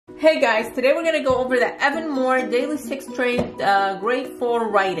Hey guys, today we're going to go over the Evan-Moor Daily 6th Grade Grade 4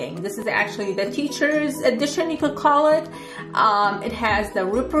 Writing. This is actually the teacher's edition, you could call it. It has the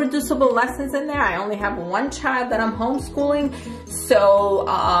reproducible lessons in there. I only have one child that I'm homeschooling, so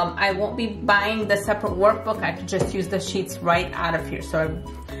I won't be buying the separate workbook. I could just use the sheets right out of here.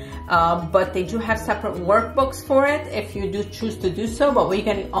 But they do have separate workbooks for it if you do choose to do so. But what you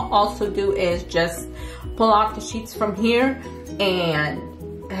can also do is just pull out the sheets from here and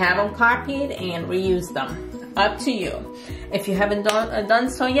have them copied and reuse them. Up to you. If you haven't done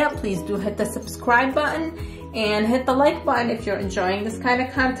so yet, please do hit the subscribe button and hit the like button if you're enjoying this kind of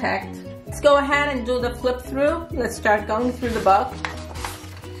content. Let's go ahead and do the flip through. Let's start going through the book.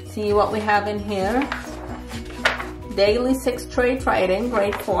 See what we have in here. Daily 6th Grade Writing,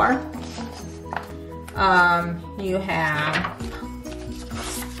 Grade 4. You have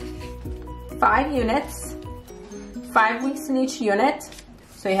 5 units, 5 weeks in each unit.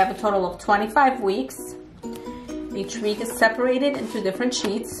 So you have a total of 25 weeks. Each week is separated into different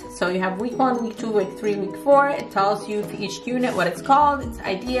sheets. So you have week 1, week 2, week 3, week 4. It tells you for each unit what it's called, its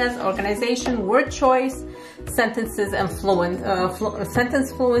ideas, organization, word choice, sentences, and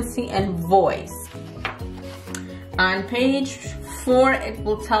sentence fluency and voice. On page 4, it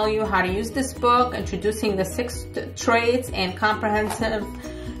will tell you how to use this book, introducing the 6 traits and comprehensive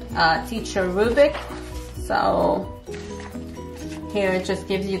teacher rubric. So here it just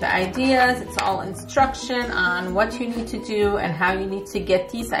gives you the ideas. It's all instruction on what you need to do and how you need to get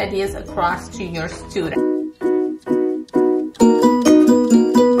these ideas across to your student.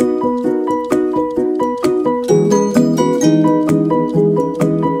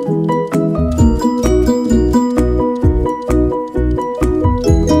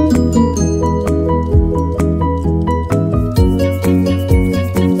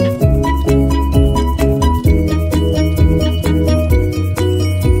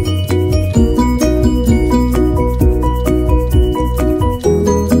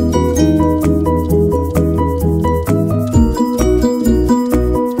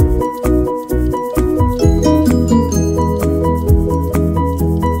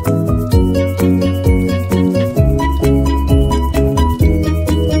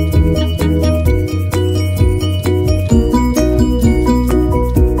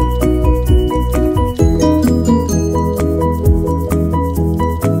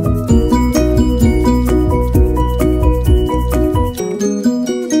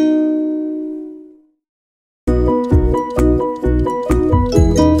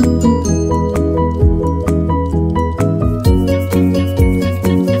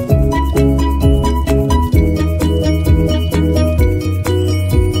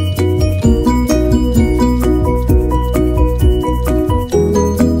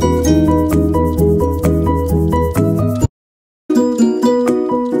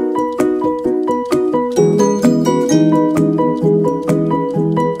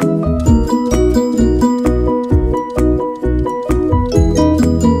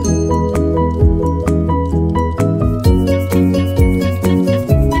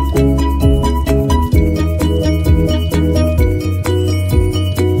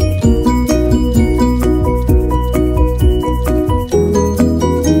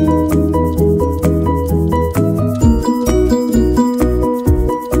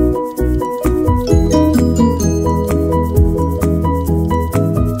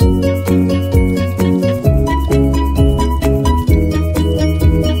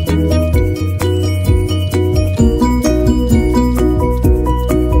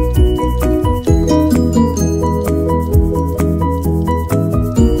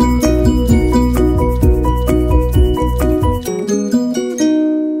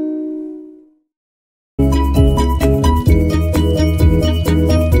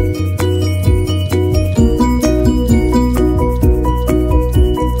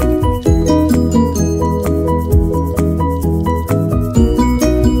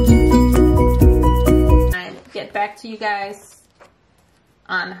 To you guys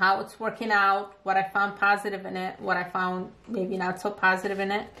on how it's working out, what I found positive in it, what I found maybe not so positive in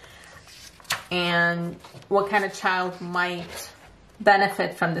it, and what kind of child might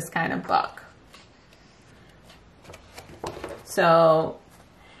benefit from this kind of book. So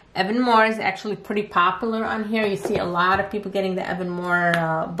Evan-Moor is actually pretty popular on here. You see a lot of people getting the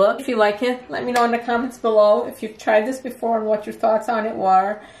Evan-Moor book. If you like it, let me know in the comments below if you've tried this before and what your thoughts on it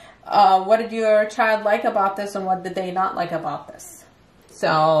were. What did your child like about this and what did they not like about this?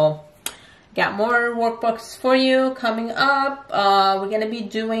 So, got more workbooks for you coming up. We're going to be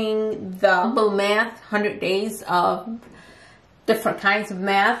doing the Humble Math 100 Days of different kinds of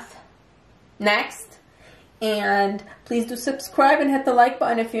math next. And please do subscribe and hit the like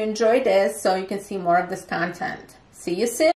button if you enjoyed this so you can see more of this content. See you soon.